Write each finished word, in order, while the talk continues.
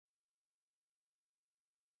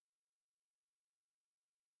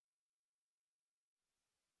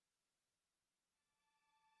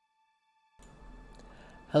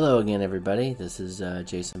Hello again, everybody. This is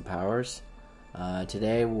Jason Powers.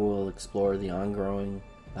 Today we'll explore the ongoing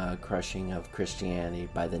crushing of Christianity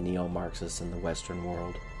by the neo-Marxists in the Western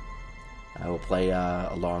world. I will play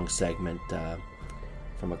a long segment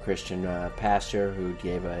from a Christian pastor who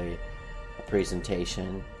gave a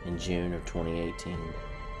presentation in June of 2018.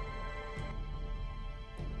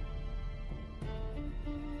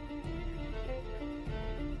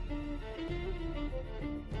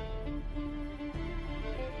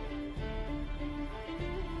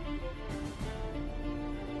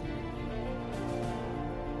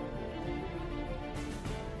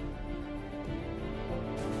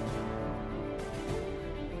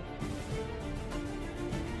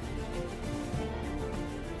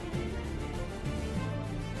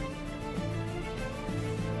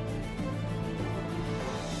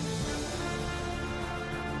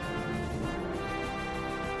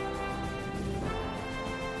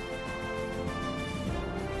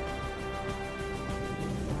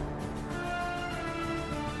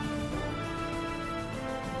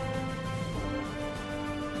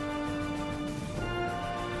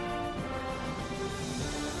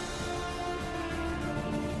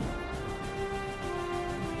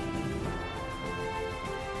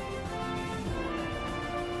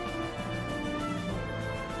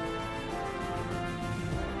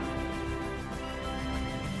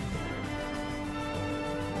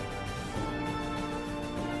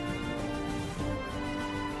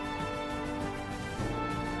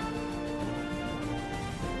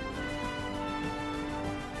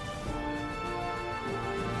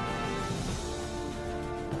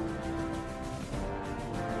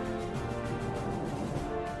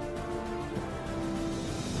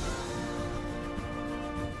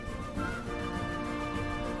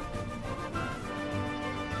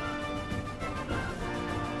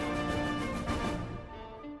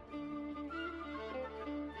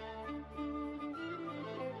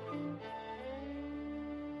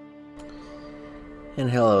 And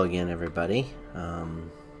hello again, everybody.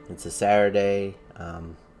 It's a Saturday.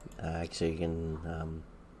 Actually, you can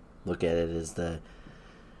look at it as the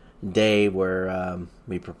day where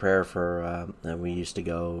we prepare for, we used to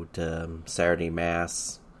go to Saturday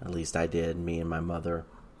Mass. At least I did, me and my mother,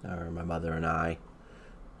 or my mother and I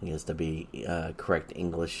guess to be correct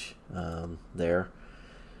English there.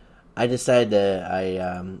 I decided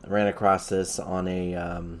I ran across this on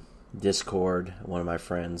a Discord. One of my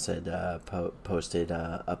friends had posted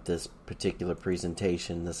up this particular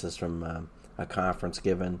presentation. This is from a conference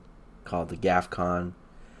given called the GAFCON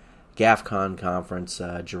Conference,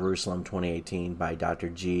 Jerusalem 2018 by Dr.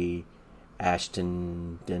 G.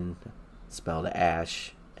 Ashton, spelled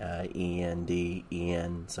Ash,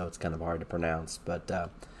 E-N-D-E-N, so it's kind of hard to pronounce. But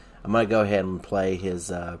I'm going to go ahead and play his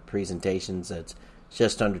presentations. It's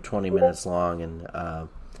just under 20 minutes long, and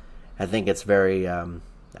I think it's very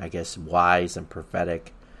wise and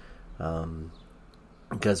prophetic,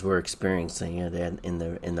 because we're experiencing it in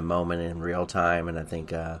the moment in real time, and I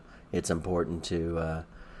think it's important to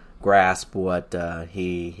grasp what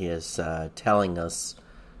he is telling us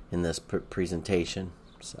in this presentation.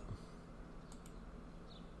 So.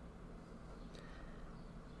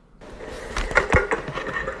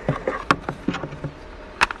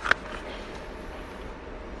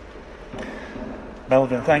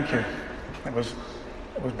 Melvin, thank you. It was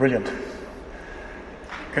brilliant.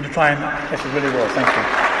 Going to try and... Yes, it really was. Thank you.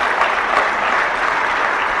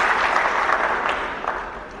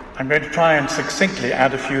 I'm going to try and succinctly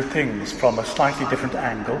add a few things from a slightly different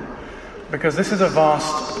angle, because this is a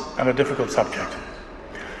vast and a difficult subject.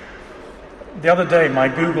 The other day, my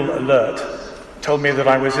Google alert told me that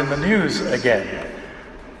I was in the news again.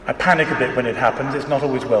 I panic a bit when it happens. It's not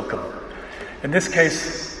always welcome. In this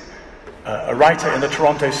case, a writer in the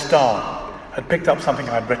Toronto Star had picked up something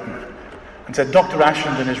I'd written and said, Dr.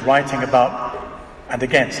 Ashenden is writing about and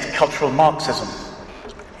against cultural Marxism.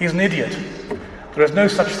 He's an idiot. There is no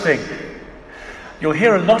such thing. You'll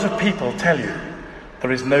hear a lot of people tell you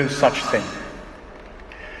there is no such thing.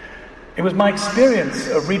 It was my experience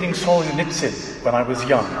of reading Solzhenitsyn when I was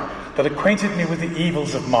young that acquainted me with the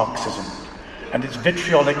evils of Marxism and its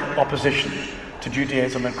vitriolic opposition to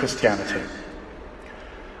Judaism and Christianity.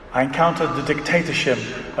 I encountered the dictatorship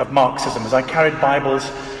of Marxism as I carried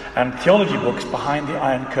Bibles and theology books behind the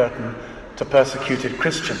Iron Curtain to persecuted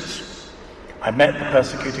Christians. I met the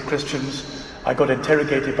persecuted Christians. I got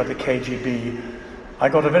interrogated by the KGB. I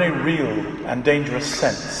got a very real and dangerous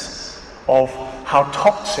sense of how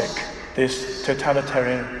toxic this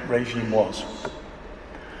totalitarian regime was.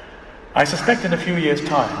 I suspect in a few years'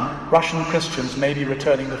 time, Russian Christians may be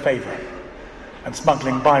returning the favor and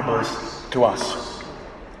smuggling Bibles to us.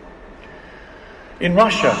 In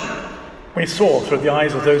Russia, we saw, through the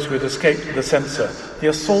eyes of those who had escaped the censor, the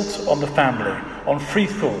assault on the family, on free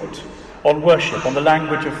thought, on worship, on the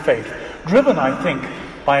language of faith, driven, I think,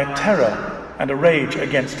 by a terror and a rage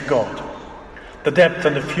against God. The depth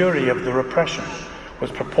and the fury of the repression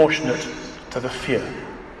was proportionate to the fear.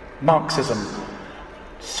 Marxism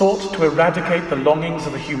sought to eradicate the longings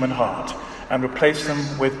of the human heart and replace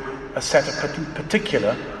them with a set of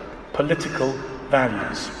particular political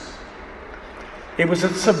values. It was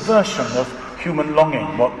a subversion of human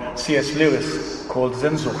longing, what C.S. Lewis called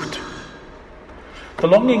Sehnsucht. The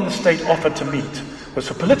longing the state offered to meet was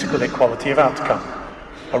for political equality of outcome,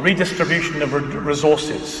 a redistribution of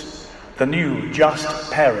resources, the new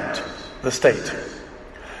just parent, the state.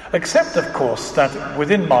 Except, of course, that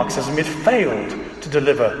within Marxism it failed to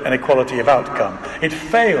deliver an equality of outcome. It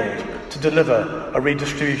failed to deliver a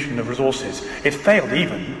redistribution of resources. It failed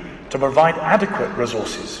even to provide adequate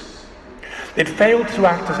resources. It failed to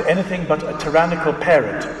act as anything but a tyrannical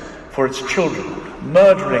parent for its children,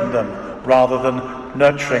 murdering them rather than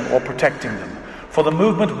nurturing or protecting them. For the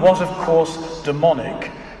movement was, of course,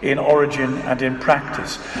 demonic in origin and in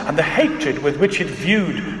practice, and the hatred with which it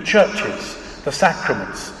viewed churches, the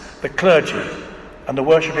sacraments, the clergy, and the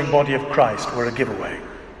worshipping body of Christ were a giveaway.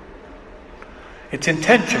 Its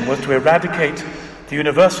intention was to eradicate the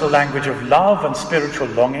universal language of love and spiritual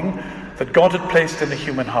longing that God had placed in the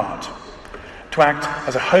human heart, to act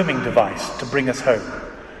as a homing device to bring us home,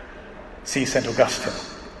 see St. Augustine,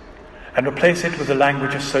 and replace it with the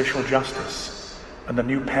language of social justice and the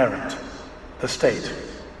new parent, the state.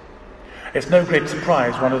 It's no great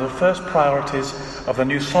surprise one of the first priorities of the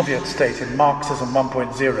new Soviet state in Marxism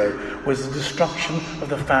 1.0 was the destruction of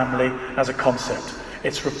the family as a concept.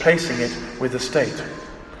 It's replacing it with the state.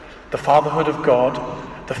 The fatherhood of God,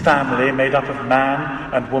 the family made up of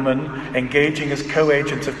man and woman engaging as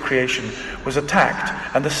co-agents of creation, was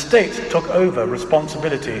attacked, and the state took over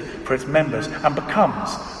responsibility for its members and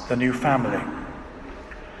becomes the new family.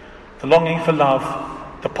 The longing for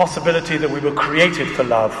love, the possibility that we were created for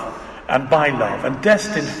love and by love and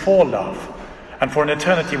destined for love and for an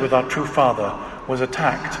eternity with our true Father, was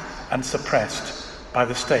attacked and suppressed by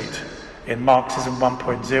the state in Marxism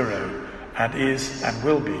 1.0 and is and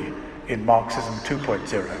will be in Marxism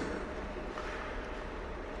 2.0.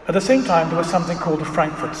 At the same time, there was something called the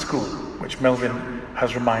Frankfurt School, which Melvin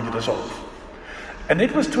has reminded us of. And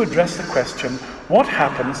it was to address the question, what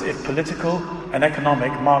happens if political and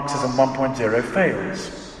economic Marxism 1.0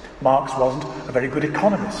 fails? Marx wasn't a very good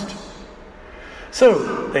economist.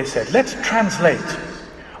 So, they said, let's translate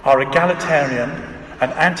our egalitarian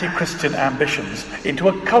and anti-Christian ambitions into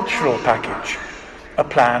a cultural package, a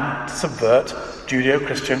plan to subvert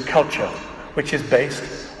Judeo-Christian culture, which is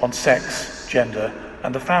based on sex, gender,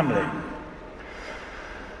 and the family.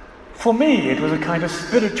 For me, it was a kind of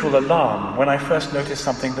spiritual alarm when I first noticed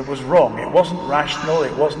something that was wrong. It wasn't rational,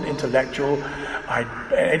 it wasn't intellectual.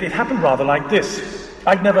 It happened rather like this.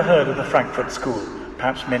 I'd never heard of the Frankfurt School.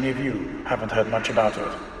 Perhaps many of you haven't heard much about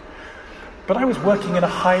it. But I was working in a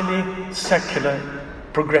highly secular,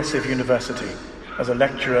 progressive university as a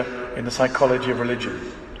lecturer in the psychology of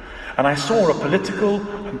religion. And I saw a political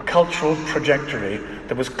and cultural trajectory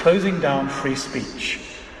that was closing down free speech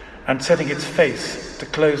and setting its face to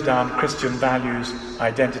close down Christian values,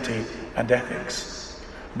 identity, and ethics.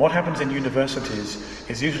 What happens in universities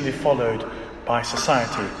is usually followed by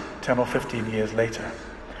society 10 or 15 years later.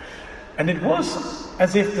 And it was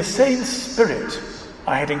as if the same spirit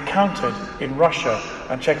I had encountered in Russia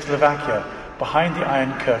and Czechoslovakia behind the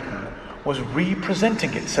Iron Curtain was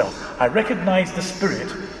representing itself. I recognized the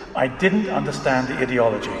spirit, I didn't understand the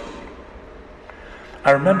ideology.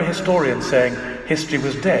 I remember historians saying history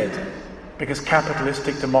was dead because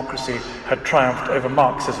capitalistic democracy had triumphed over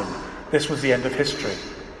Marxism. This was the end of history.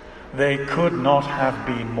 They could not have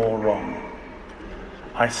been more wrong.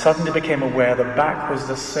 I suddenly became aware that back was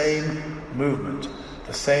the same movement,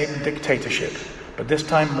 the same dictatorship, but this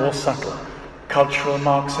time more subtle. Cultural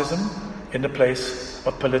Marxism in the place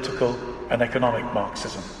of political and economic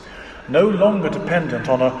Marxism. No longer dependent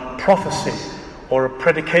on a prophecy or a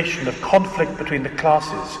predication of conflict between the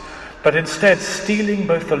classes, but instead stealing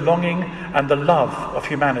both the longing and the love of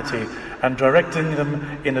humanity and directing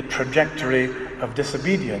them in a trajectory of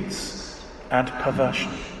disobedience and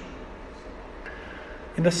perversion.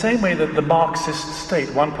 In the same way that the Marxist state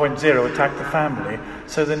 1.0 attacked the family,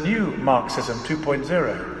 so the new Marxism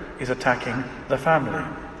 2.0 is attacking the family.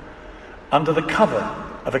 Under the cover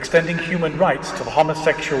of extending human rights to the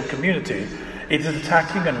homosexual community, it is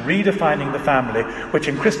attacking and redefining the family, which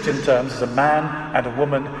in Christian terms is a man and a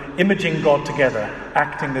woman imaging God together,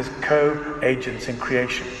 acting as co-agents in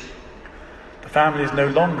creation. The family is no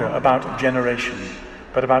longer about generation,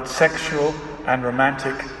 but about sexual and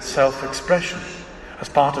romantic self-expression as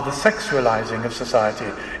part of the sexualizing of society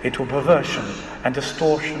into a perversion and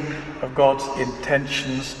distortion of God's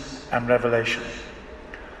intentions and revelation.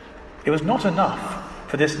 It was not enough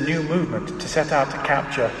for this new movement to set out to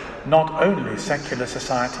capture not only secular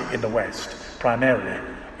society in the West, primarily,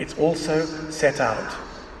 it's also set out,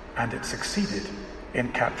 and it succeeded, in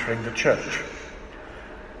capturing the church.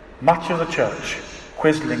 Much of the church,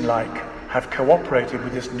 Quisling-like, have cooperated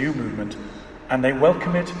with this new movement, and they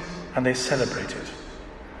welcome it and they celebrate it.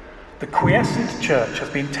 The quiescent church has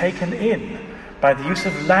been taken in by the use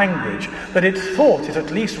of language that it thought it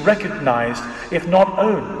at least recognized, if not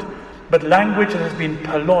owned, but language that has been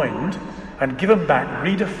purloined and given back,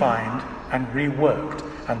 redefined and reworked,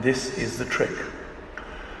 and this is the trick.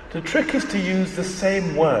 The trick is to use the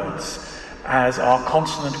same words as are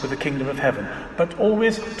consonant with the kingdom of heaven, but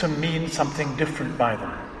always to mean something different by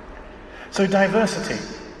them. So diversity,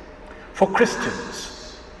 for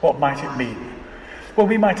Christians, what might it mean? Well,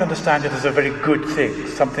 we might understand it as a very good thing,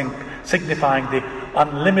 something signifying the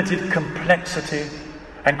unlimited complexity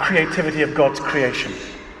and creativity of God's creation.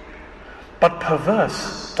 But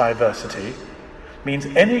perverse diversity means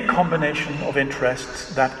any combination of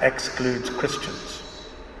interests that excludes Christians.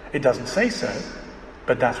 It doesn't say so,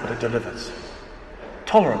 but that's what it delivers.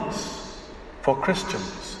 Tolerance for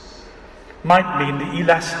Christians might mean the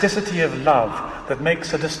elasticity of love that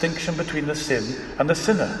makes a distinction between the sin and the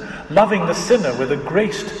sinner, loving the sinner with a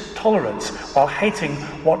graced tolerance while hating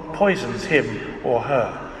what poisons him or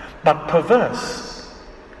her. But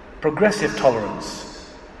progressive tolerance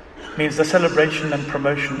means the celebration and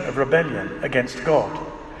promotion of rebellion against God,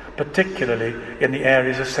 particularly in the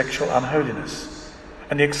areas of sexual unholiness,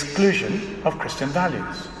 and the exclusion of Christian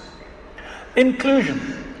values. Inclusion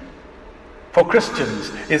for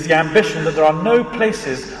Christians is the ambition that there are no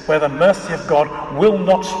places where the mercy of God will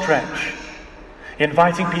not stretch,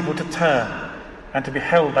 inviting people to turn and to be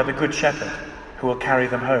held by the Good Shepherd who will carry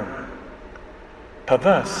them home.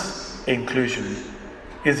 Perverse inclusion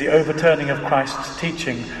is the overturning of Christ's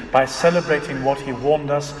teaching by celebrating what he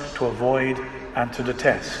warned us to avoid and to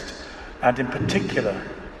detest, and in particular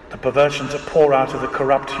the perversions that pour out of the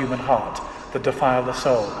corrupt human heart, that defile the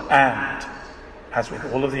soul, and, as with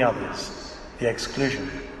all of the others, the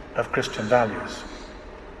exclusion of Christian values.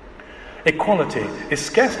 Equality is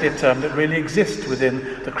scarcely a term that really exists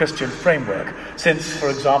within the Christian framework, since, for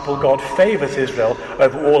example, God favours Israel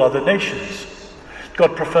over all other nations.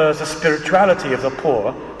 God prefers the spirituality of the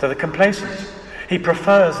poor to the complacent. He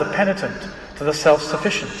prefers the penitent to the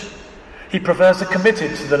self-sufficient. He prefers the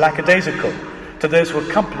committed to the lackadaisical. To those who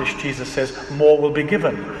accomplish, Jesus says, more will be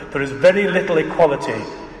given. There is very little equality,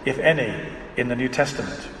 if any, in the New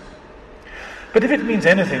Testament. But if it means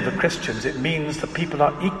anything for Christians, it means that people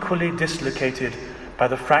are equally dislocated by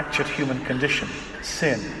the fractured human condition,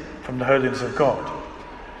 sin, from the holiness of God,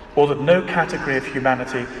 or that no category of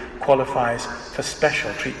humanity qualifies for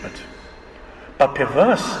special treatment. But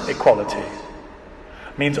perverse equality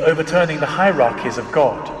means overturning the hierarchies of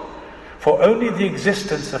God, for only the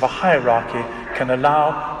existence of a hierarchy can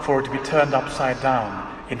allow for it to be turned upside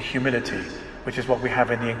down in humility, which is what we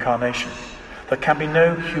have in the Incarnation. There can be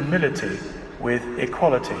no humility with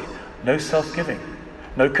equality, no self-giving,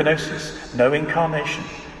 no kenosis, no incarnation,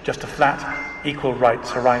 just a flat equal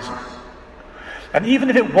rights horizon. And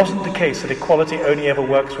even if it wasn't the case that equality only ever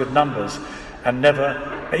works with numbers,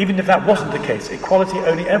 even if that wasn't the case, equality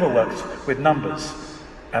only ever works with numbers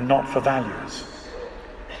and not for values.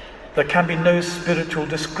 There can be no spiritual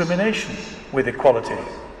discrimination with equality.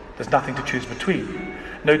 There's nothing to choose between.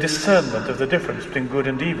 No discernment of the difference between good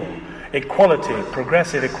and evil. Equality,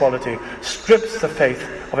 progressive equality, strips the faith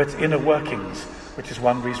of its inner workings, which is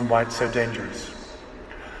one reason why it's so dangerous.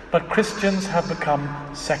 But Christians have become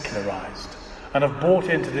secularized and have bought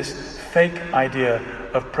into this fake idea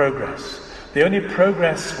of progress. The only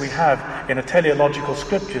progress we have in the teleological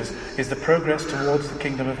scriptures is the progress towards the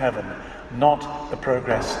kingdom of heaven, not the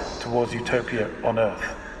progress towards utopia on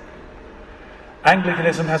earth.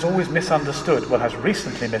 Anglicanism has always has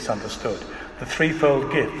recently misunderstood the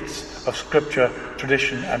threefold gifts of scripture,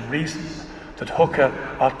 tradition and reason that Hooker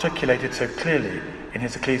articulated so clearly in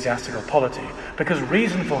his Ecclesiastical Polity, because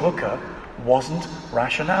reason for Hooker wasn't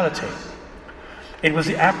rationality. It was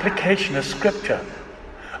the application of scripture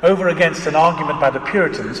over against an argument by the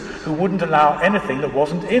Puritans who wouldn't allow anything that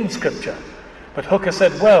wasn't in scripture. But Hooker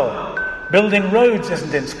said, well, building roads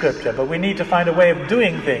isn't in scripture, but we need to find a way of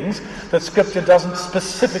doing things that scripture doesn't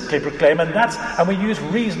specifically proclaim, and we use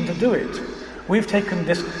reason to do it. We've taken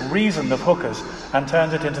this reason of Hooker's and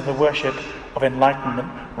turned it into the worship of Enlightenment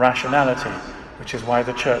rationality, which is why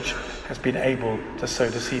the church has been able to so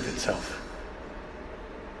deceive itself.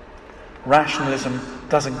 Rationalism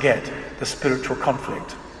doesn't get the spiritual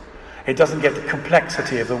conflict. It doesn't get the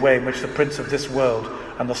complexity of the way in which the prince of this world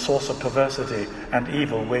and the source of perversity and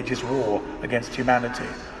evil wages war against humanity.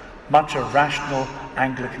 Much of rational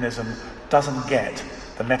Anglicanism doesn't get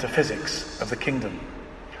the metaphysics of the kingdom.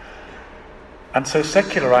 And so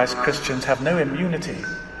secularized Christians have no immunity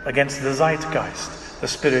against the zeitgeist, the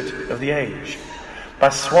spirit of the age. By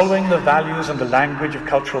swallowing the values and the language of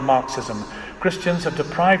cultural Marxism, Christians have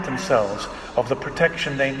deprived themselves of the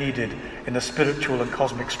protection they needed in the spiritual and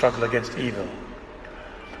cosmic struggle against evil.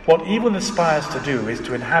 What evil aspires to do is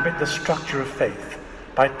to inhabit the structure of faith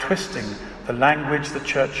by twisting the language the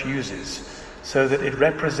church uses so that it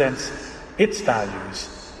represents its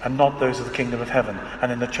values and not those of the kingdom of heaven.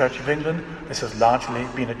 And in the Church of England, this has largely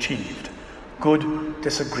been achieved. Good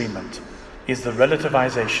disagreement is the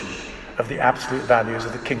relativization of the absolute values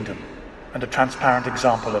of the kingdom, and a transparent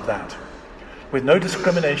example of that. With no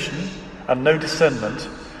discrimination and no discernment,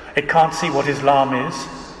 it can't see what Islam is,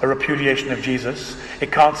 a repudiation of Jesus.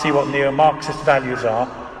 It can't see what neo-Marxist values are,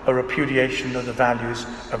 a repudiation of the values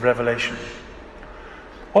of revelation.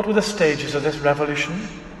 What were the stages of this revolution?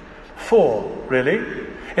 4, really.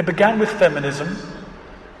 It began with feminism,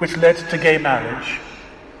 which led to gay marriage,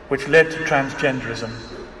 which led to transgenderism,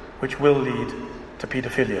 which will lead to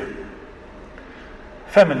paedophilia.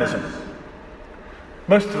 Feminism.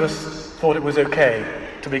 Most of us thought it was okay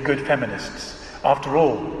to be good feminists. After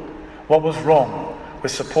all, what was wrong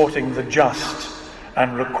with supporting the just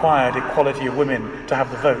and required equality of women to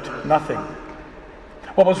have the vote? Nothing.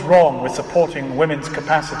 What was wrong with supporting women's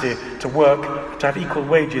capacity to work, to have equal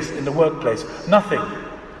wages in the workplace? Nothing.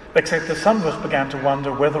 Except that some of us began to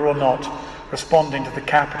wonder whether or not responding to the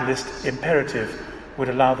capitalist imperative would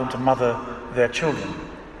allow them to mother their children.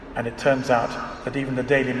 And it turns out that even the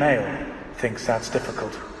Daily Mail thinks that's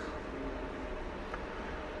difficult.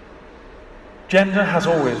 Gender has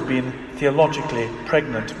always been theologically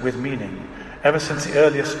pregnant with meaning, ever since the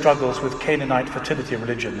earliest struggles with Canaanite fertility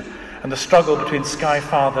religion and the struggle between Sky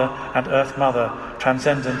Father and Earth Mother,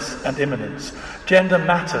 transcendence and immanence. Gender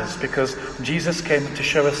matters because Jesus came to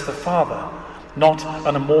show us the Father, not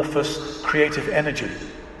an amorphous creative energy.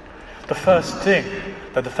 The first thing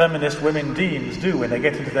that the feminist women deans do when they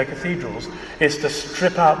get into their cathedrals is to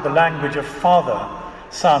strip out the language of Father,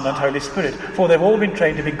 Son and Holy Spirit, for they've all been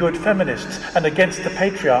trained to be good feminists and against the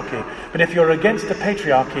patriarchy. But if you're against the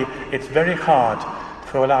patriarchy, it's very hard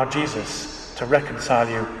to allow Jesus to reconcile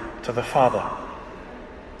you to the Father.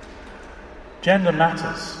 Gender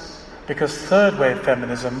matters because third wave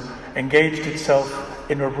feminism engaged itself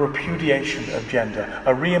in a repudiation of gender,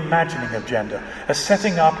 a reimagining of gender, a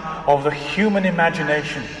setting up of the human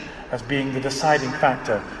imagination as being the deciding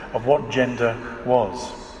factor of what gender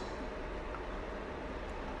was.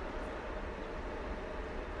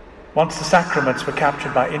 Once the sacraments were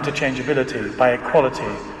captured by interchangeability, by equality,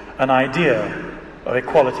 an idea of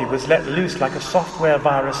equality was let loose like a software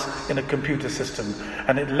virus in a computer system,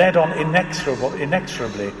 and it led on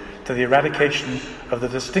inexorably to the eradication of the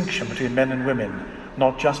distinction between men and women,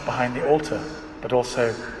 not just behind the altar, but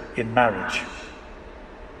also in marriage.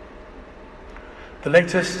 The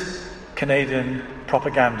latest Canadian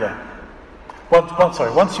propaganda.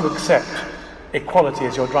 Once you accept equality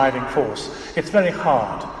as your driving force, it's very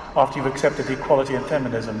hard, after you've accepted the equality in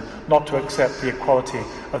feminism, not to accept the equality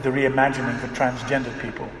of the reimagining for transgendered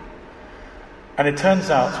people. And it turns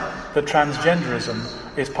out that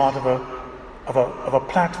transgenderism is part of a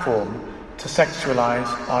platform to sexualize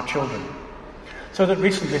our children. So that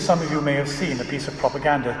recently some of you may have seen a piece of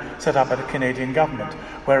propaganda set up by the Canadian government,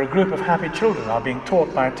 where a group of happy children are being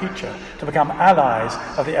taught by a teacher to become allies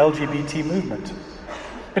of the LGBT movement.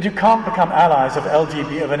 But you can't become allies of an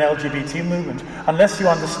LGBT movement unless you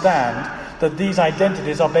understand that these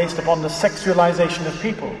identities are based upon the sexualization of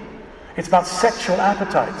people. It's about sexual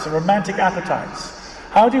appetites and romantic appetites.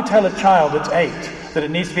 How do you tell a child that's 8 that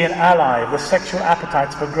it needs to be an ally of the sexual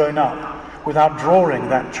appetites of a grown-up without drawing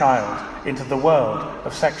that child into the world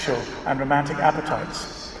of sexual and romantic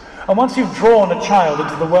appetites? And once you've drawn a child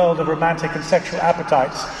into the world of romantic and sexual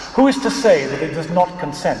appetites, who is to say that it does not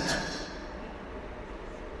consent?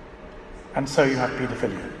 And so you have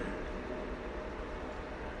paedophilia.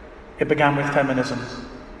 It began with feminism.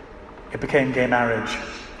 It became gay marriage.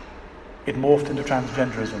 It morphed into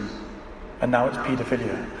transgenderism. And now it's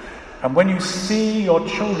paedophilia. And when you see your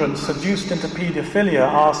children seduced into paedophilia,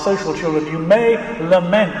 our social children, you may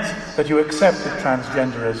lament that you accepted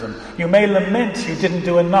transgenderism. You may lament you didn't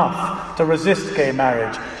do enough to resist gay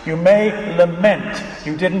marriage. You may lament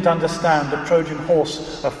you didn't understand the Trojan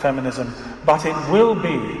horse of feminism, but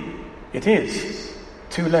it is,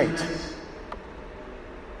 too late.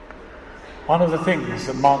 One of the things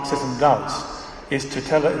that Marxism does is to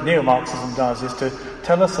tell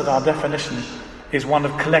us that our definition is one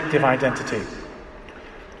of collective identity.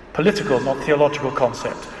 Political, not theological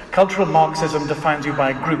concept. Cultural Marxism defines you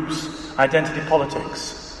by groups, identity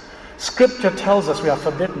politics. Scripture tells us we are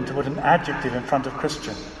forbidden to put an adjective in front of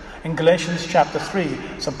Christian. In Galatians chapter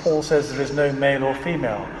 3, St. Paul says there is no male or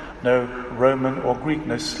female, no Roman or Greek,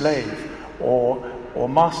 no slave or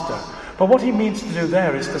master. But what he means to do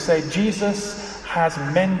there is to say Jesus has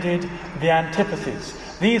mended the antipathies.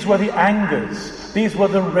 These were the angers, these were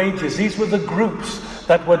the rages, these were the groups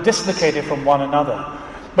that were dislocated from one another.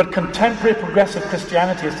 But contemporary progressive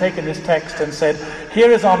Christianity has taken this text and said,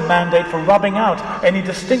 here is our mandate for rubbing out any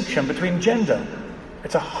distinction between gender.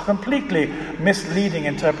 It's a completely misleading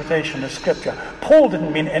interpretation of Scripture. Paul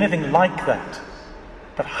didn't mean anything like that.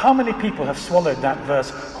 But how many people have swallowed that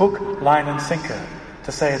verse hook, line and sinker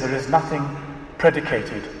to say there is nothing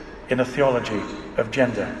predicated in a theology of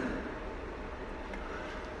gender?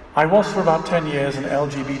 I was for about 10 years an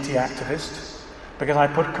LGBT activist because I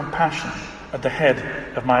put compassion at the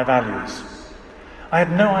head of my values. I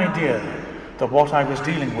had no idea that what I was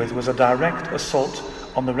dealing with was a direct assault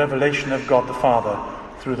on the revelation of God the Father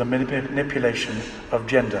through the manipulation of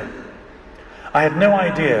gender. I had no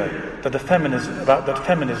idea that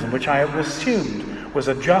feminism, which I assumed was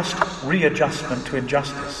a just readjustment to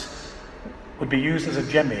injustice, would be used as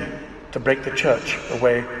a jemmy to break the church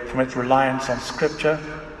away from its reliance on Scripture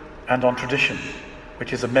and on tradition,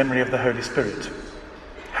 which is a memory of the Holy Spirit,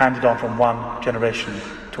 handed on from one generation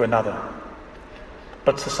to another.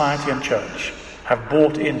 But society and church have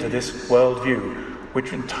bought into this worldview,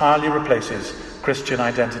 which entirely replaces Christian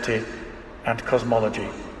identity and cosmology.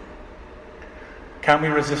 Can we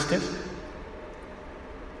resist it?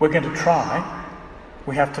 We're going to try.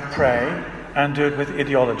 We have to pray and do it with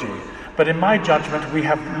ideology. But in my judgment, we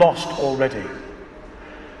have lost already.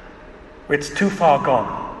 It's too far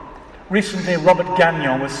gone. Recently, Robert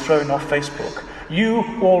Gagnon was thrown off Facebook. You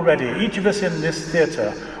already, each of us in this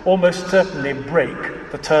theatre, almost certainly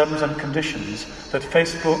break the terms and conditions that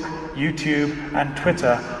Facebook, YouTube and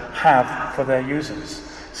Twitter have for their users.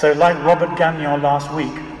 So like Robert Gagnon last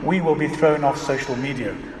week, we will be thrown off social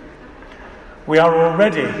media. We are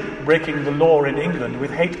already breaking the law in England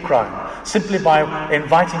with hate crime, simply by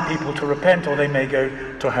inviting people to repent or they may go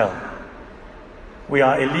to hell. We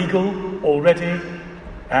are illegal already,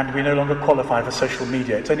 and we no longer qualify for social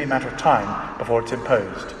media. It's only a matter of time before it's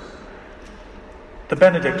imposed. The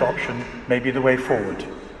Benedict option may be the way forward.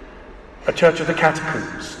 A church of the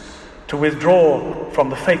catacombs, to withdraw from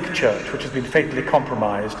the fake church, which has been fatally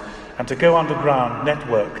compromised, and to go underground,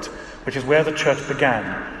 networked, which is where the church began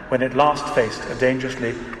when it last faced a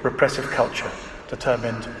dangerously repressive culture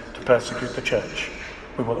determined to persecute the church.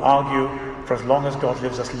 We will argue for as long as God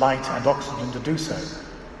gives us light and oxygen to do so,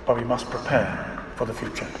 but we must prepare for the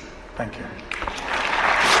future. Thank you.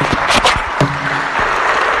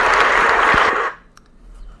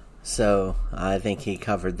 So I think he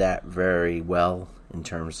covered that very well in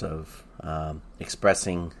terms of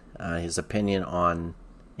expressing his opinion on,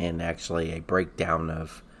 and actually a breakdown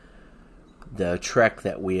of the trek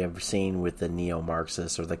that we have seen with the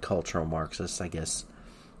neo-Marxists, or the cultural Marxists, I guess,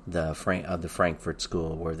 the Frankfurt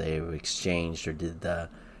School, where they exchanged or did the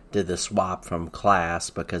swap from class,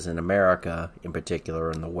 because in America, in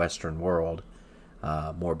particular, in the Western world,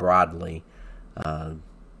 more broadly,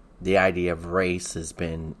 the idea of race has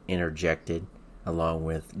been interjected along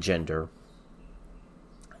with gender,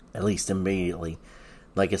 at least immediately.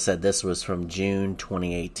 Like I said, this was from June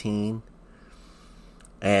 2018,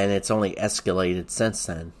 and it's only escalated since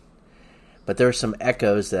then. But there are some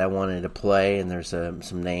echoes that I wanted to play, and there's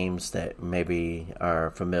some names that maybe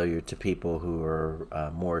are familiar to people who are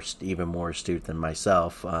even more astute than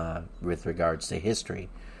myself with regards to history.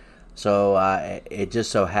 So it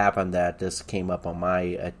just so happened that this came up on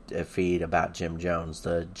my feed about Jim Jones,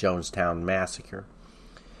 the Jonestown Massacre.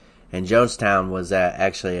 And Jonestown was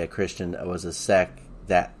actually a sect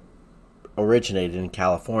that originated in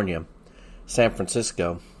California, San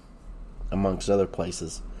Francisco, amongst other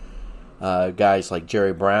places. Guys like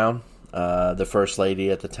Jerry Brown, the First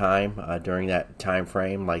Lady at the time, during that time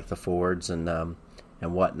frame, like the Fords and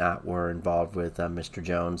whatnot, were involved with Mr.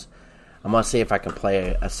 Jones. I'm going to see if I can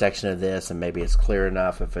play a section of this, and maybe it's clear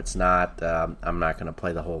enough. If it's not, I'm not going to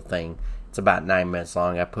play the whole thing. It's about 9 minutes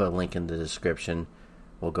long. I put a link in the description.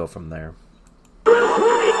 We'll go from there.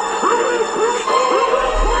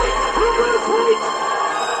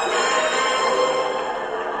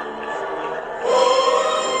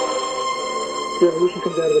 revolution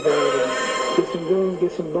comes out of the bottom. Get some guns,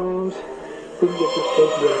 get some bombs. We can get this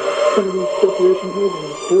place going. Some of these corporation heads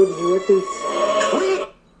and boards of directors. We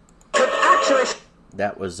could actually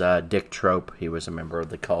That was Dick Trope. He was a member of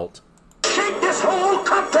the cult. shake this whole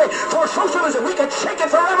country for socialism. We could shake it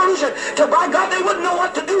for revolution. Till by God they wouldn't know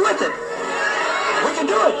what to do with it. We can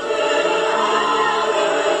do it.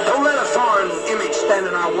 Don't let a foreign image stand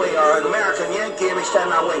in our way or an American Yankee image stand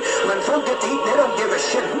in our way. When folk get to eat, they don't give a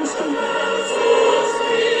shit who's to eat.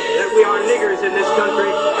 That we are niggers in this country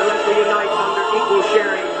unless we unite under equal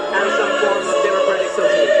sharing and some form of democratic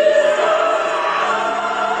socialism.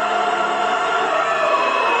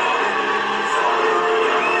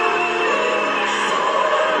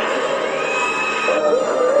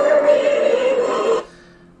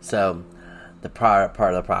 So, the part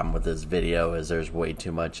of the problem with this video is there's way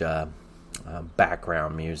too much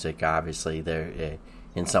background music. Obviously, there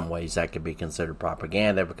in some ways that could be considered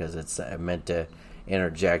propaganda because it's meant to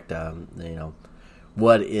interject.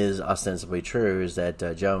 What is ostensibly true is that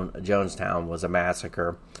Jonestown was a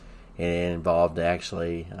massacre. It involved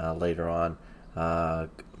actually later on.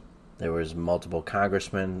 There was multiple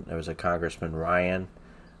congressmen. There was a Congressman Ryan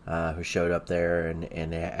who showed up there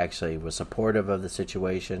and actually was supportive of the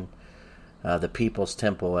situation. The People's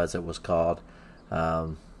Temple, as it was called,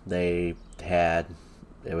 there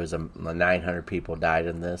was 900 people died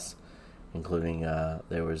in this, including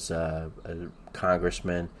there was a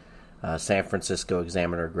congressman, San Francisco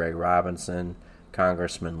Examiner Greg Robinson,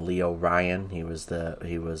 Congressman Leo Ryan. He was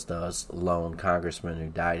the lone congressman who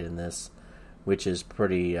died in this, which is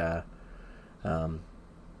pretty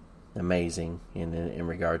amazing in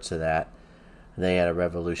regards to that. They had a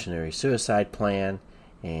revolutionary suicide plan,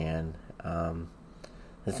 and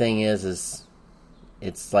the thing is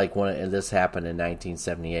it's like when this happened in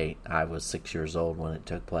 1978. I was 6 years old when it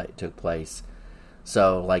took place.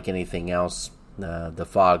 So, like anything else, the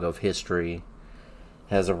fog of history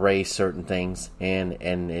has erased certain things, and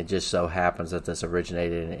it just so happens that this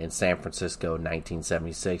originated in San Francisco in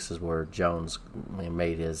 1976, is where Jones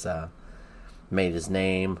made his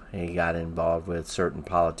name. He got involved with certain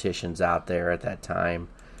politicians out there at that time,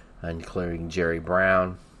 including Jerry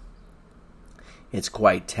Brown. It's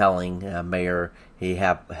quite telling. Mayor, he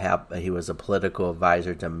was a political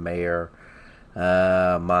advisor to Mayor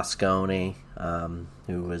Moscone,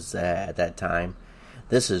 who was at that time.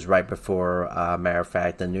 This is right before, matter of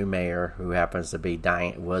fact, the new mayor, who happens to be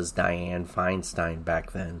Dianne Feinstein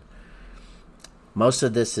back then. Most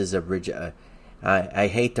of this is I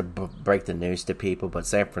hate to break the news to people, but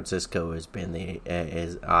San Francisco is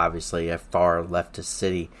obviously a far leftist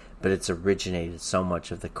city, but it's originated so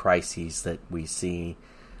much of the crises that we see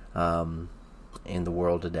in the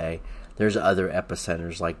world today. There's other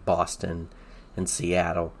epicenters like Boston and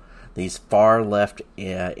Seattle. These far left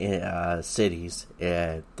cities,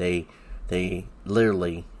 they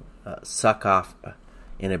literally suck off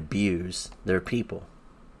and abuse their people.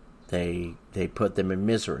 They put them in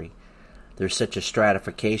misery. There's such a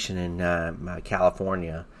stratification in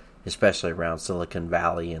California, especially around Silicon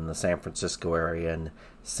Valley and the San Francisco area and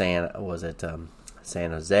San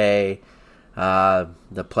Jose,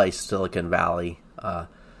 the place Silicon Valley.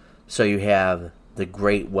 So you have the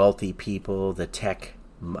great wealthy people, the tech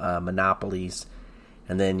monopolies,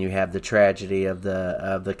 and then you have the tragedy of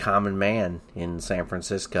the common man in San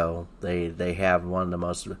Francisco. They have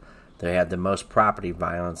the most property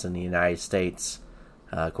violence in the United States,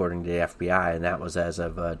 according to the FBI, and that was as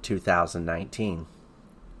of 2019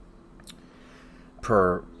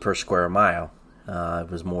 per square mile.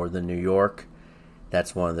 It was more than New York.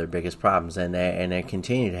 That's one of their biggest problems, and they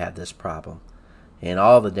continue to have this problem. And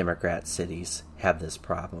all the Democrat cities have this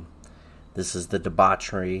problem. This is the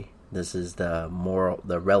debauchery. This is the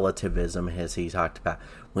relativism, as he talked about.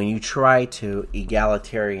 When you try to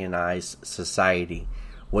egalitarianize society,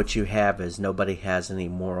 what you have is nobody has any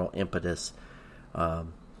moral impetus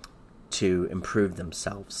to improve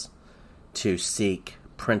themselves, to seek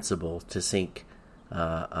principle, to seek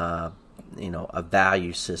a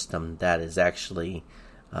value system that is actually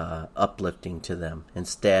uplifting to them.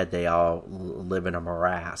 Instead, they all live in a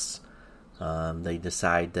morass. They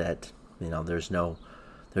decide that there's no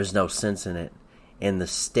sense in it, and the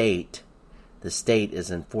state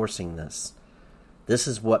is enforcing this. This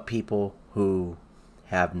is what people who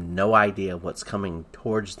have no idea what's coming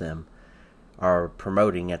towards them are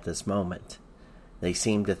promoting at this moment. They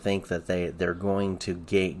seem to think that they're going to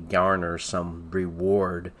garner some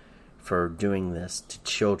reward for doing this to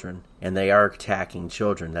children, and they are attacking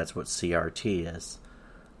children. That's what CRT is.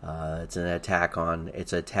 It's an attack on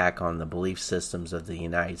the belief systems of the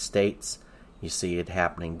United States. You see it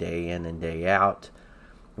happening day in and day out.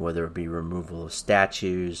 whether it be removal of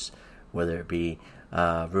statues, whether it be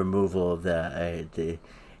removal of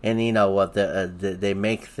and you know what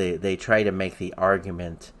they try to make the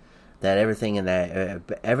argument that everything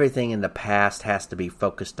in the past has to be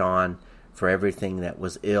focused on for everything that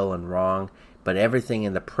was ill and wrong, but everything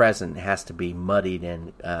in the present has to be muddied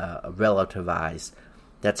and relativized.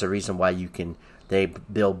 That's the reason why they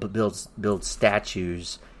build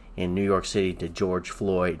statues in New York City to George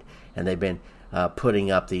Floyd, and they've been putting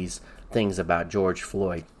up these things about George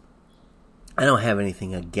Floyd. I don't have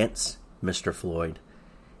anything against Mr. Floyd.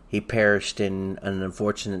 He perished in an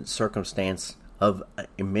unfortunate circumstance of,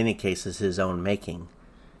 in many cases, his own making.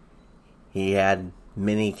 He had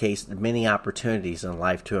many opportunities in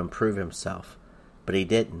life to improve himself, but he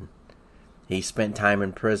didn't. He spent time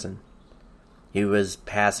in prison. He was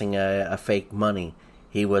passing a fake money.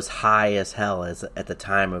 He was high as hell at the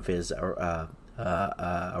time of his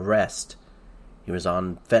arrest. He was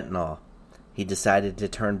on fentanyl. He decided to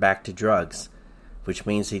turn back to drugs, which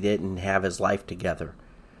means he didn't have his life together.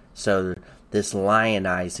 So this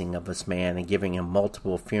lionizing of this man and giving him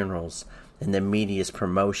multiple funerals and the media's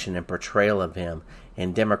promotion and portrayal of him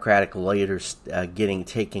and Democratic leaders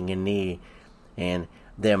taking a knee and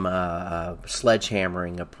them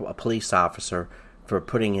sledgehammering a police officer for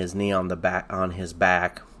putting his knee on his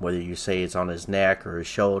back, whether you say it's on his neck or his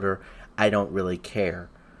shoulder, I don't really care.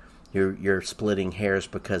 You're splitting hairs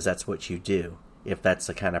because that's what you do, if that's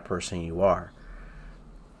the kind of person you are.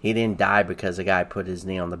 He didn't die because a guy put his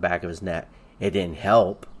knee on the back of his neck. It didn't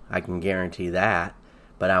help, I can guarantee that,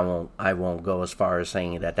 but I won't go as far as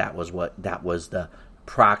saying that was the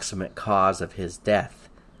proximate cause of his death.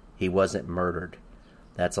 He wasn't murdered.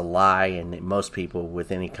 That's a lie, and most people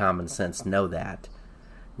with any common sense know that.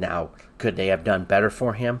 Now, could they have done better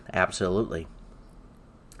for him? Absolutely.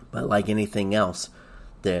 But like anything else,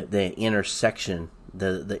 the intersection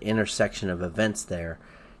of events there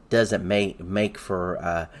doesn't make for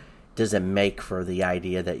the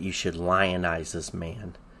idea that you should lionize this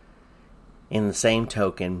man. In the same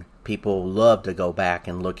token, people love to go back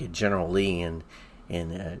and look at General Lee and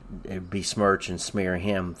besmirch and smear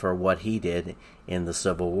him for what he did in the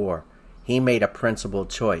Civil War. He made a principled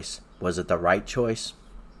choice. Was it the right choice?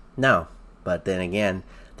 No. But then again,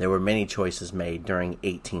 there were many choices made during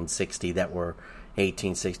 1860 through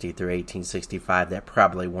 1865 that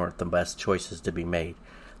probably weren't the best choices to be made.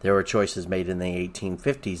 There were choices made in the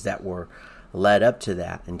 1850s that were led up to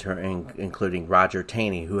that, including Roger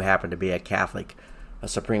Taney, who happened to be a Catholic, a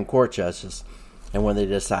Supreme Court justice, and when they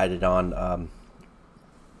decided on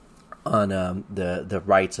the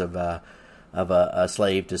rights of a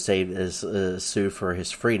slave to sue for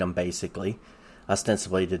his freedom, basically,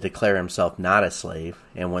 ostensibly to declare himself not a slave,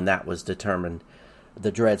 and when that was determined,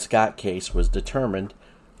 the Dred Scott case was determined,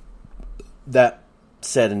 that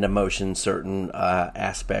set into motion certain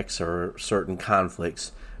aspects or certain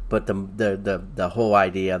conflicts. But the whole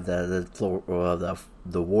idea of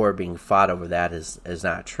the war being fought over that is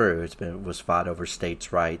not true. It was fought over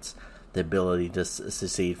states' rights, the ability to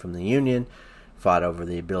secede from the Union, fought over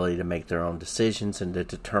the ability to make their own decisions and to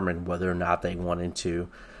determine whether or not they wanted to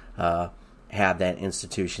have that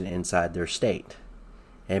institution inside their state,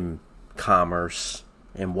 and commerce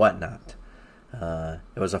and whatnot.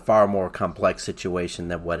 It was a far more complex situation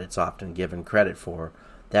than what it's often given credit for.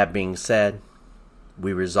 That being said,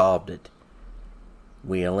 we resolved it.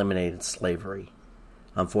 We eliminated slavery.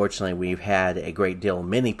 Unfortunately, we've had a great deal,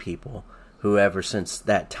 many people who ever since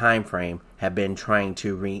that time frame have been trying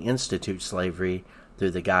to reinstitute slavery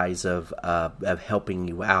through the guise of helping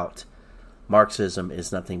you out. Marxism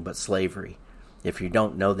is nothing but slavery. If you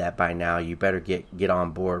don't know that by now, you better get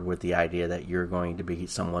on board with the idea that you're going to be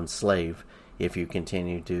someone's slave if you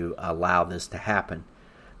continue to allow this to happen,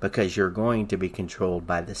 because you're going to be controlled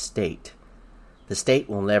by the state. The state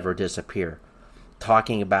will never disappear.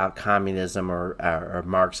 Talking about communism or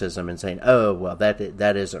Marxism and saying, oh, well, that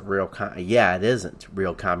isn't real. Yeah, it isn't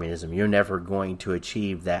real communism. You're never going to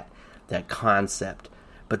achieve that concept.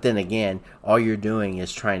 But then again, all you're doing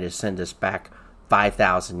is trying to send us back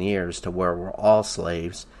 5,000 years to where we're all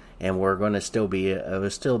slaves, and we're going to still be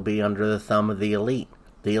under the thumb of the elite.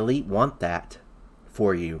 The elite want that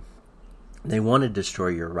for you. They want to destroy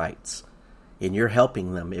your rights, and you're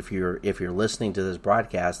helping them if you're listening to this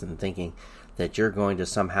broadcast and thinking that you're going to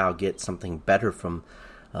somehow get something better from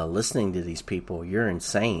listening to these people. You're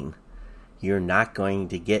insane. You're not going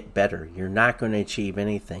to get better. You're not going to achieve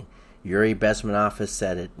anything. Yuri Bezmenov has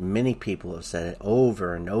said it. Many people have said it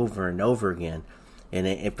over and over and over again.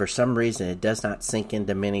 And for some reason, it does not sink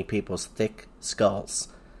into many people's thick skulls.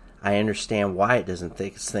 I understand why it doesn't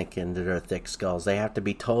sink into their thick skulls. They have to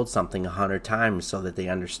be told something 100 times so that they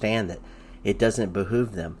understand that it doesn't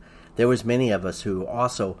behoove them. There was many of us who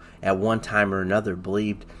also, at one time or another,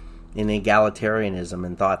 believed in egalitarianism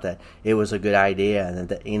and thought that it was a good idea, and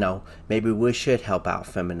that, you know, maybe we should help out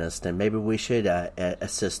feminists, and maybe we should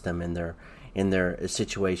assist them in their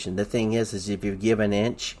situation. The thing is if you give an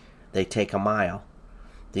inch, they take a mile.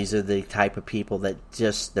 These are the type of people that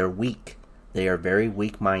they're weak. They are very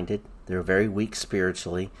weak-minded. They're very weak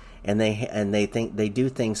spiritually, and they think they do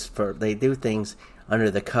things under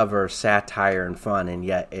the cover of satire and fun, and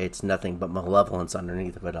yet it's nothing but malevolence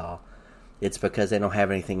underneath of it all. It's because they don't have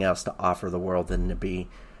anything else to offer the world than to be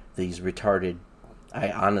these retarded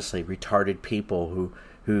people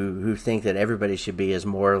who think that everybody should be as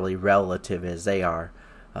morally relative as they are.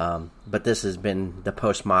 But this has been the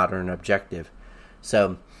postmodern objective.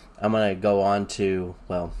 So I'm going to go on to,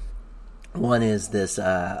 well, one is this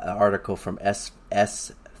article from S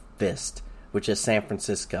Fist, which is San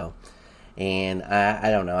Francisco. And I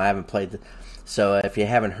don't know, I haven't played so if you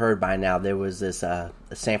haven't heard by now, there was this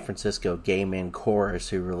San Francisco gay men chorus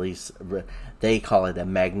who released, they call it a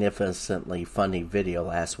magnificently funny video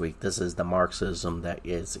last week. This is the Marxism that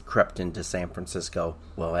is crept into San Francisco.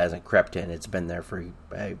 Well, it hasn't crept in, it's been there for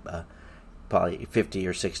probably 50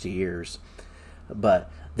 or 60 years. But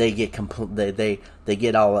they get they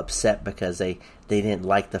get all upset because they didn't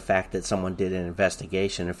like the fact that someone did an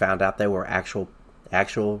investigation and found out they were actual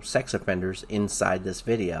sex offenders inside this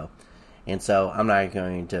video. And so I'm not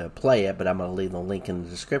going to play it, but I'm going to leave the link in the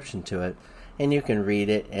description to it, and you can read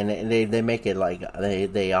it. And they make it like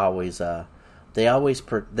they always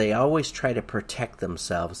try to protect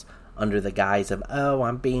themselves under the guise of, oh,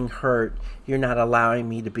 I'm being hurt, you're not allowing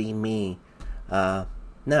me to be me. No.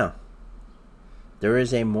 There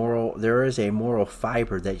is a moral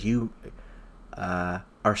fiber that you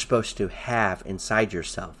are supposed to have inside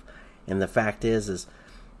yourself. And the fact is,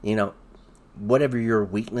 you know, whatever your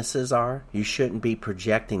weaknesses are, you shouldn't be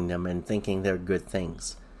projecting them and thinking they're good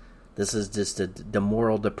things. This is just the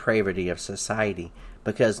moral depravity of society.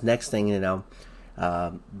 Because next thing you know,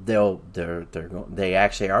 they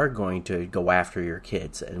actually are going to go after your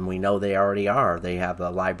kids, and we know they already are. They have a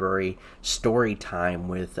library story time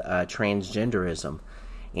with transgenderism,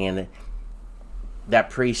 and that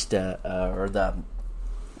priest or the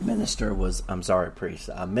minister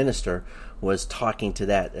was talking to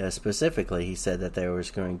that specifically. He said that there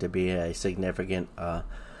was going to be a significant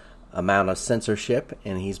amount of censorship,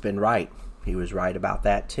 and he's been right. He was right about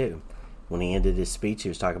that too. When he ended his speech, he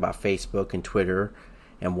was talking about Facebook and Twitter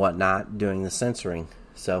and whatnot doing the censoring.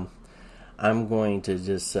 So I'm going to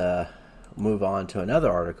just move on to another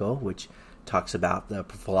article which talks about the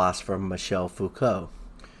philosopher Michel Foucault,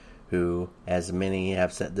 who, as many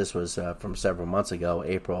have said, this was from several months ago,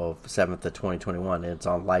 April 7th of 2021. And it's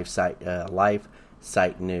on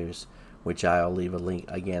LifeSite News, which I'll leave a link.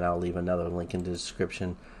 Again, I'll leave another link in the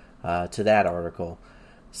description to that article.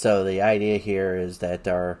 So the idea here is that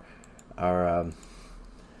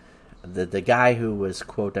the guy who was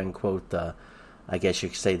quote unquote I guess you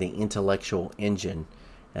could say the intellectual engine,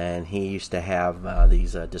 and he used to have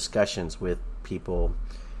these discussions with people.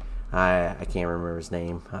 I can't remember his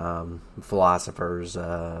name. Philosophers.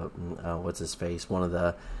 What's his face?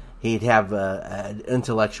 He'd have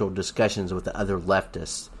intellectual discussions with the other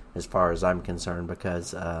leftists, as far as I'm concerned,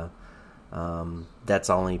 because that's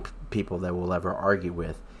only people that we'll ever argue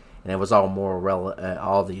with. And it was all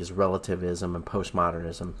all these relativism and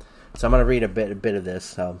postmodernism. So I'm going to read a bit of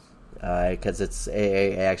this, because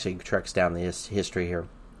it actually tracks down the history here.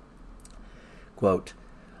 Quote,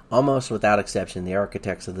 almost without exception, the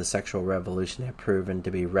architects of the sexual revolution have proven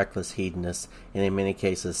to be reckless hedonists, and in many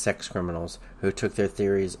cases sex criminals, who took their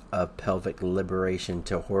theories of pelvic liberation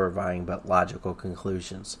to horrifying but logical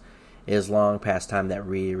conclusions. It is long past time that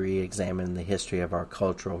we re-examine the history of our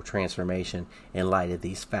cultural transformation in light of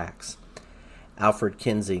these facts. Alfred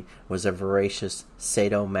Kinsey was a voracious,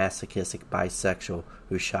 sadomasochistic bisexual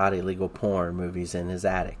who shot illegal porn movies in his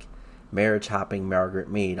attic. Marriage-hopping Margaret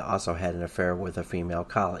Mead also had an affair with a female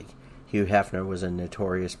colleague. Hugh Hefner was a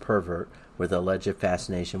notorious pervert with alleged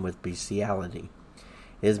fascination with bestiality.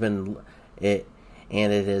 It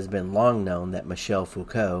has been long known that Michel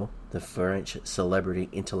Foucault, the French celebrity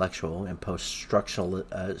intellectual and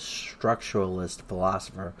post-structuralist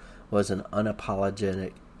philosopher, was an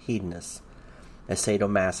unapologetic hedonist. A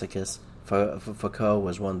sadomasochist, Foucault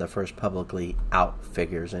was one of the first publicly out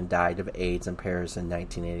figures and died of AIDS in Paris in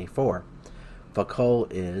 1984. Foucault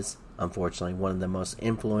is, unfortunately, one of the most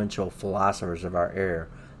influential philosophers of our era,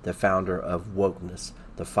 the founder of wokeness,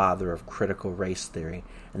 the father of critical race theory,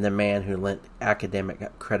 and the man who lent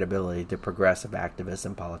academic credibility to progressive activists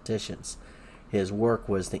and politicians. His work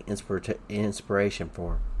was the inspiration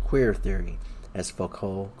for queer theory, as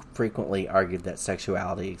Foucault frequently argued that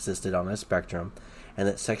sexuality existed on a spectrum and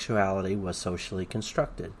that sexuality was socially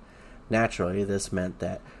constructed. Naturally, this meant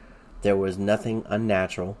that there was nothing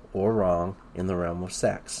unnatural or wrong in the realm of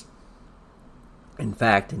sex. In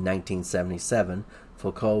fact, in 1977,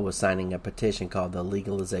 Foucault was signing a petition called the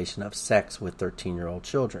Legalization of Sex with 13-year-old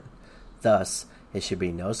Children. Thus, it should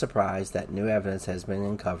be no surprise that new evidence has been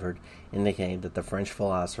uncovered indicating that the French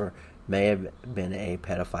philosopher may have been a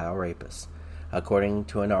pedophile rapist. According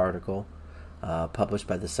to an article published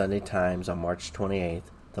by the Sunday Times on March 28th,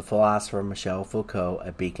 the philosopher Michel Foucault,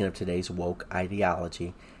 a beacon of today's woke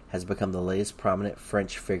ideology, has become the latest prominent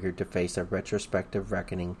French figure to face a retrospective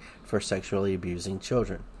reckoning for sexually abusing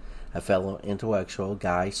children. A fellow intellectual,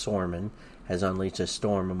 Guy Sorman, has unleashed a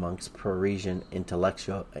storm amongst Parisian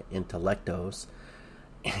intellectos,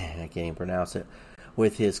 I can't even pronounce it,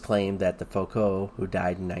 with his claim that the Foucault, who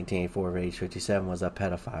died in 1984 at age 57, was a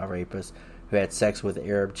pedophile rapist who had sex with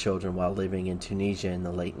Arab children while living in Tunisia in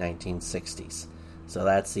the late 1960s. So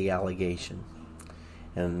that's the allegation.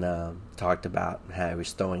 And talked about how he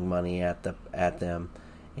was throwing money at them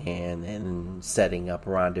and setting up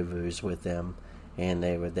rendezvous with them, and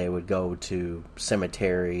they would go to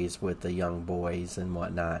cemeteries with the young boys and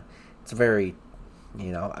whatnot. It's very,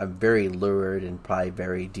 very lurid and probably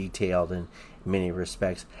very detailed in many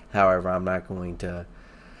respects. However, I'm not going to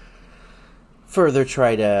further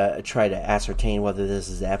try to ascertain whether this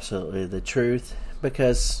is absolutely the truth,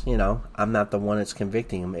 because I'm not the one that's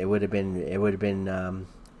convicting him. It would have been.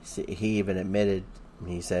 He even admitted.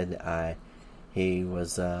 He said he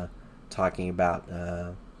was talking about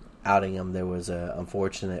outing him. There was an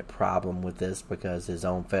unfortunate problem with this because his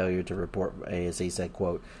own failure to report, as he said,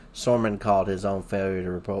 quote, Sorman called his own failure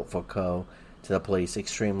to report Foucault to the police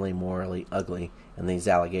extremely morally ugly, and these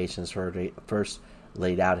allegations first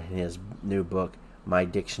laid out in his new book, My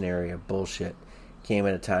Dictionary of Bullshit, came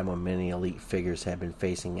at a time when many elite figures had been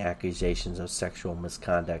facing accusations of sexual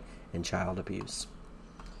misconduct and child abuse.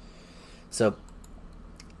 So,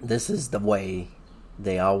 this is the way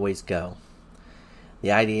they always go.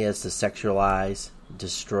 The idea is to sexualize,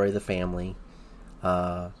 destroy the family,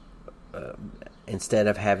 instead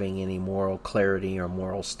of having any moral clarity or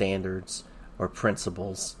moral standards or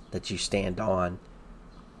principles that you stand on.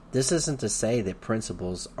 This isn't to say that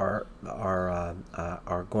principles are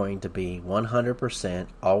going to be 100%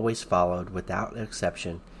 always followed without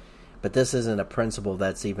exception, but this isn't a principle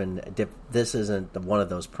that's this isn't one of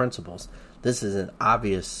those principles. This is an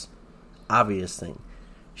obvious thing.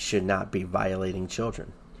 You should not be violating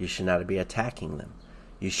children. You should not be attacking them.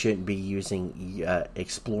 You shouldn't be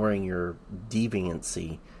exploring your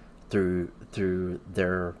deviancy through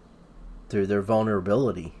their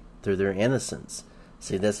vulnerability, through their innocence.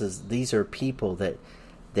 See, these are people that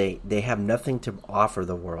they have nothing to offer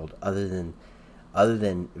the world other than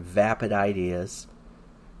vapid ideas,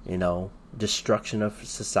 destruction of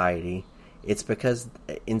society. It's because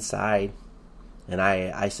inside, and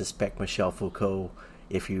I suspect Michel Foucault,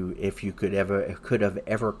 if you could have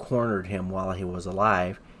ever cornered him while he was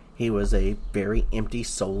alive, he was a very empty,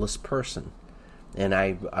 soulless person. And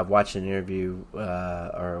I watched an interview,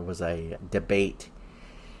 or it was a debate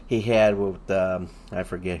he had with, I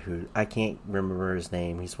forget who, I can't remember his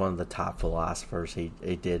name. He's one of the top philosophers. He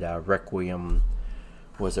did Requiem,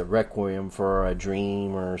 was it Requiem for a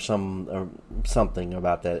Dream or something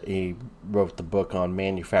about that. He wrote the book on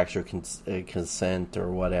manufactured consent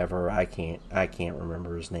or whatever. I can't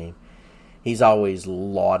remember his name. He's always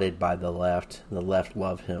lauded by the left. The left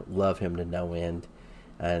love him to no end,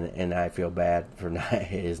 and I feel bad for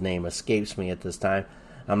his name escapes me at this time.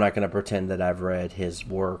 I'm not going to pretend that I've read his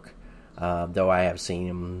work, though I have seen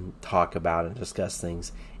him talk about and discuss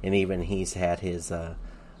things, and even he's had his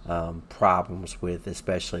problems with,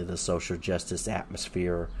 especially the social justice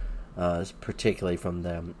atmosphere, particularly from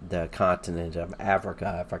the continent of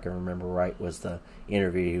Africa, if I can remember right, was the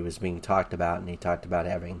interview he was being talked about, and he talked about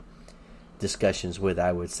having discussions with,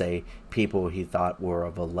 I would say, people he thought were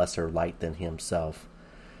of a lesser light than himself.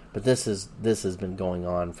 But this has been going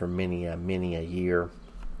on for many a year.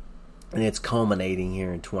 And it's culminating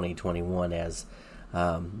here in 2021 as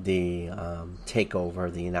the takeover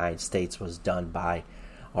of the United States was done by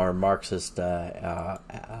our Marxist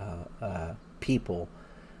people,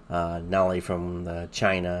 not only from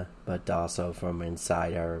China, but also from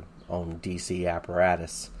inside our own DC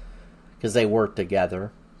apparatus. Because they work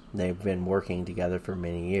together. They've been working together for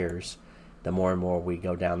many years. the more and more we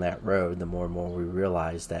go down that road, the more and more we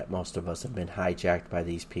realize that most of us have been hijacked by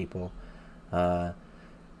these people to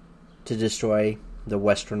destroy the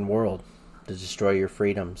Western world, to destroy your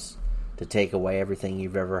freedoms, to take away everything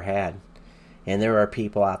you've ever had. And there are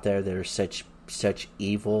people out there that are such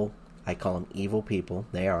evil, I call them evil people.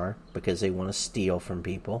 They are, because they want to steal from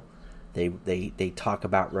people. They talk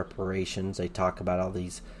about reparations. They talk about all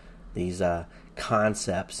these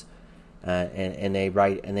concepts, and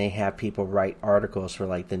they have people write articles for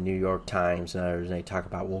like the New York Times and others. And they talk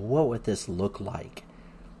about, well, what would this look like?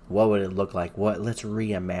 What would it look like? Let's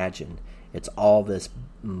reimagine. It's all this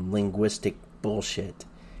linguistic bullshit.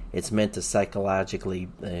 It's meant to psychologically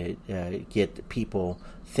get people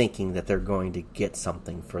thinking that they're going to get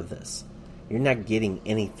something for this. You're not getting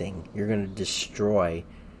anything. You're going to destroy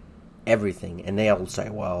everything. And they'll say,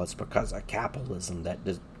 well, it's because of capitalism that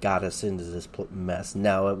just got us into this mess.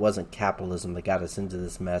 No, it wasn't capitalism that got us into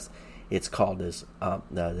this mess. It's called this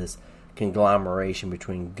conglomeration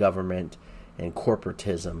between government and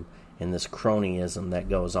corporatism and this cronyism that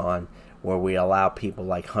goes on, where we allow people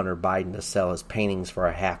like Hunter Biden to sell his paintings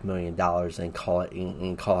for $500,000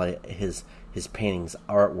 and call it his paintings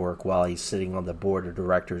artwork, while he's sitting on the board of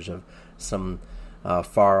directors of some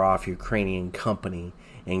far off Ukrainian company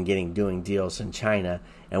and doing deals in China.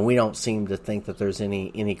 And we don't seem to think that there's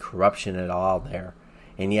any corruption at all there,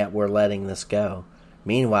 and yet we're letting this go.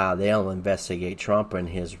 Meanwhile, they'll investigate Trump and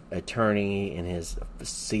his attorney and his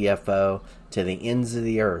CFO to the ends of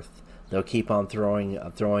the earth. They'll keep on throwing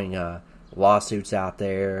lawsuits out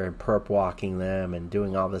there and perp walking them and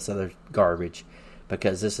doing all this other garbage,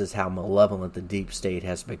 because this is how malevolent the deep state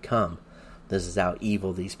has become. This is how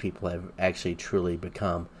evil these people have actually truly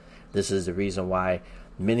become. This is the reason why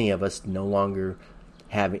many of us no longer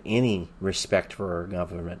have any respect for our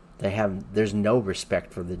government. There's no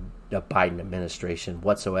respect for the Biden administration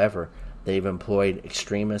whatsoever. They've employed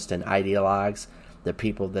extremists and ideologues. The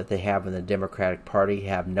people that they have in the Democratic Party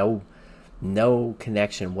have no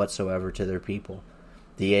connection whatsoever to their people.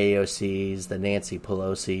 The AOCs, the Nancy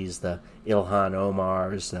Pelosi's, the Ilhan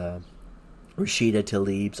Omar's, the Rashida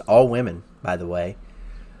Tlaib's, all women, by the way.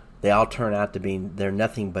 They all turn out to be, they're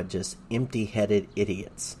nothing but just empty-headed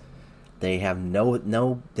idiots. They have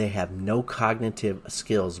no cognitive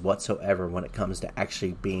skills whatsoever when it comes to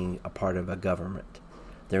actually being a part of a government.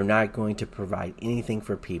 They're not going to provide anything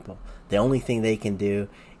for people. The only thing they can do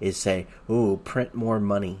is say, ooh, print more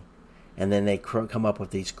money. And then they come up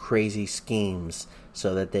with these crazy schemes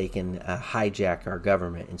so that they can hijack our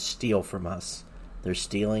government and steal from us. They're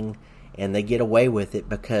stealing, and they get away with it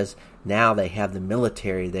because now they have the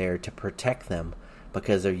military there to protect them,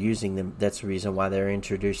 because they're using them. That's the reason why they're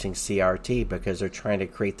introducing CRT, because they're trying to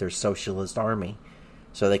create their socialist army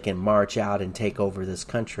so they can march out and take over this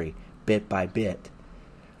country bit by bit.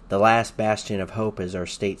 The last bastion of hope is our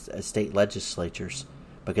state legislatures,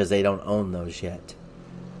 because they don't own those yet.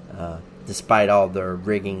 Despite all their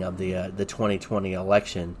rigging of the 2020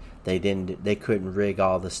 election, they couldn't rig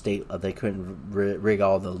all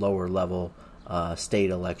the lower level state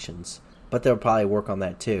elections. But they'll probably work on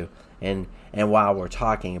that too. And while we're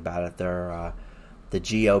talking about it, the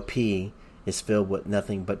GOP is filled with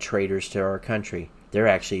nothing but traitors to our country. They're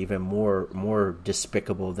actually even more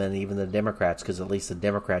despicable than even the Democrats, because at least the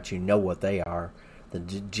Democrats, you know what they are. The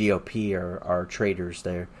GOP are traitors.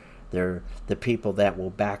 They're the people that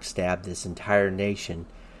will backstab this entire nation.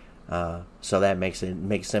 So that makes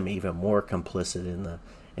them even more complicit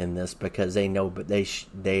in this, because they know, but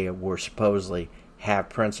they were supposedly have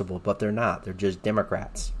principle, but they're not. They're just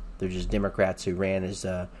Democrats. They're just Democrats who ran as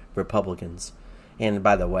Republicans. And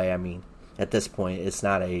by the way, I mean, at this point, it's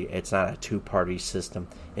not a two-party system.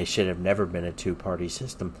 It should have never been a two-party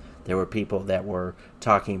system. There were people that were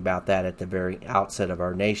talking about that at the very outset of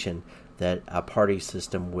our nation, that a party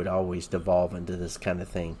system would always devolve into this kind of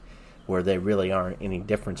thing, where there really aren't any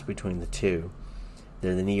difference between the two. The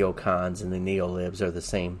neocons and the neolibs are the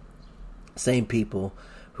same people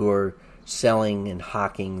who are selling and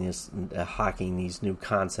hawking these new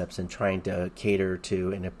concepts and trying to cater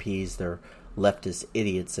to and appease their leftist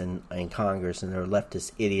idiots in Congress, and their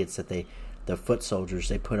leftist idiots that the foot soldiers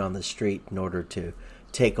they put on the street in order to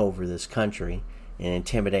take over this country and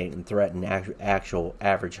intimidate and threaten actual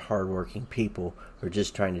average hardworking people who are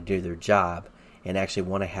just trying to do their job and actually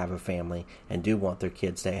want to have a family and do want their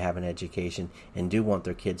kids to have an education and do want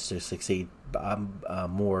their kids to succeed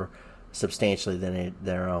more substantially than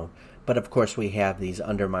their own. But of course we have these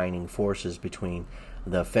undermining forces between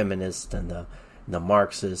the feminists and the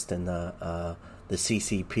Marxist and the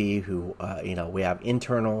CCP, who we have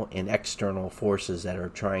internal and external forces that are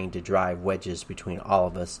trying to drive wedges between all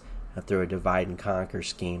of us, through a divide and conquer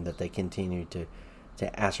scheme that they continue to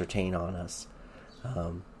ascertain on us.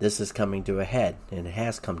 This is coming to a head, and it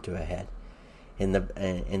has come to a head,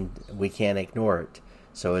 and we can't ignore it.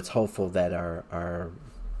 So it's hopeful that our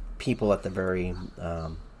people at the very,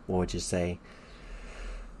 what would you say,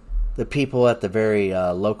 the people at the very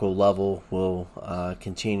local level will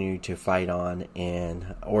continue to fight on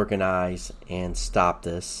and organize and stop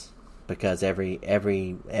this, because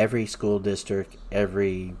every school district,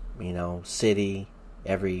 every city,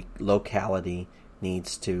 every locality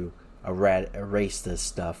needs to erase this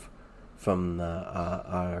stuff from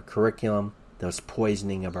our curriculum. This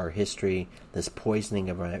poisoning of our history, this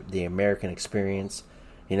poisoning of the American experience.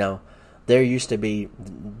 There used to be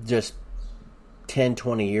just 10,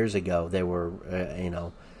 20 years ago, there were,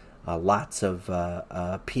 lots of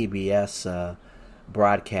PBS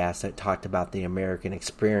broadcasts that talked about the American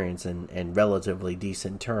experience in relatively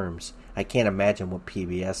decent terms. I can't imagine what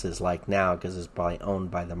PBS is like now, because it's probably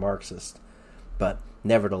owned by the Marxist. But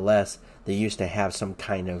nevertheless, they used to have some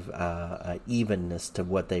kind of evenness to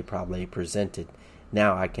what they probably presented.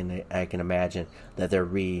 Now I can imagine that they're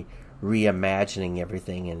reimagining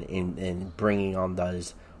everything and bringing on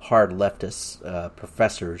those hard leftist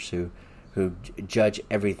professors who judge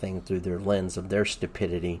everything through their lens of their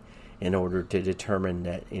stupidity in order to determine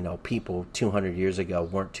that people 200 years ago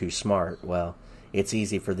weren't too smart. Well, it's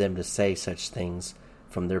easy for them to say such things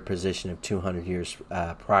from their position of 200 years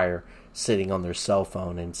prior, sitting on their cell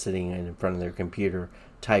phone and sitting in front of their computer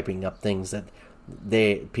typing up things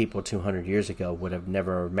that people 200 years ago would have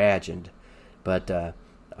never imagined. But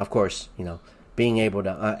of course, being able to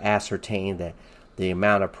ascertain that the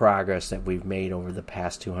amount of progress that we've made over the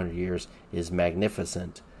past 200 years is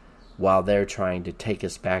magnificent, while they're trying to take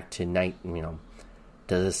us back to the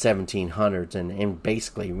 1700s and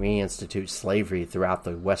basically reinstitute slavery throughout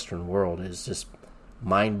the Western world is just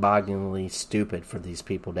mind-bogglingly stupid for these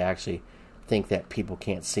people to actually think that people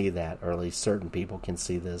can't see that, or at least certain people can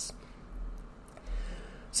see this.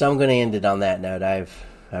 So I'm going to end it on that note.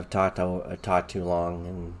 I've talked too long,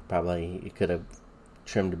 and probably could have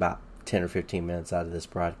trimmed about 10 or 15 minutes out of this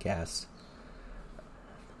broadcast.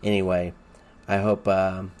 Anyway, I hope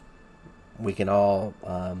we can all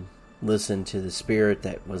listen to the spirit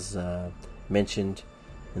that was mentioned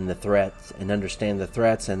in the threats, and understand the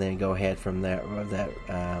threats, and then go ahead from that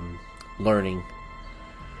learning.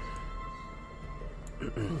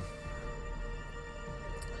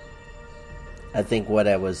 I think what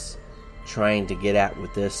I was trying to get at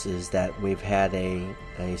with this is that we've had a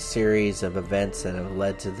series of events that have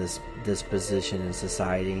led to this position in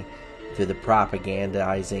society, through the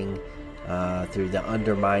propagandizing, through the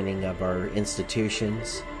undermining of our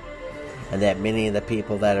institutions, and that many of the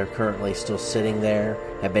people that are currently still sitting there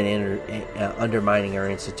have been undermining our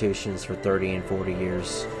institutions for 30 and 40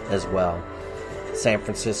 years as well. San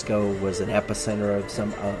Francisco was an epicenter of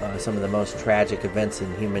some of the most tragic events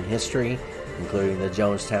in human history, including the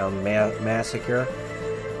Jonestown massacre,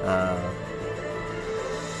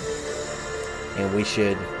 and we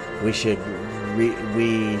should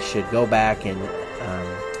go back and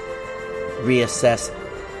reassess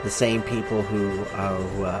the same people who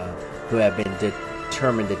have been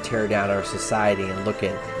determined to tear down our society, and look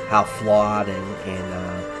at how flawed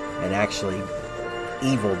and actually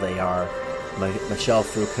evil they are. Michel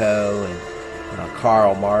Foucault and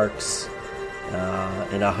Karl Marx,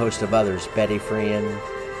 and a host of others, Betty Friedan.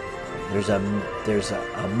 There's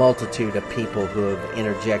a multitude of people who have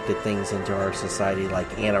interjected things into our society,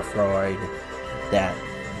 like Anna Freud, that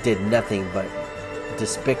did nothing but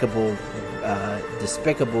despicable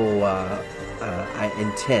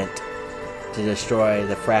intent to destroy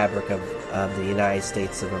the fabric of the United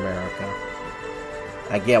States of America.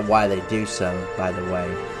 I get why they do so, by the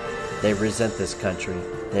way. They resent this country.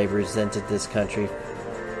 They've resented this country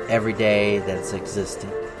every day that it's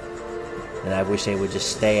existed. And I wish they would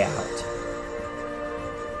just stay out.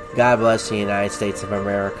 God bless the United States of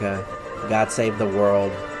America. God save the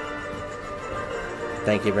world.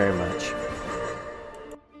 Thank you very much.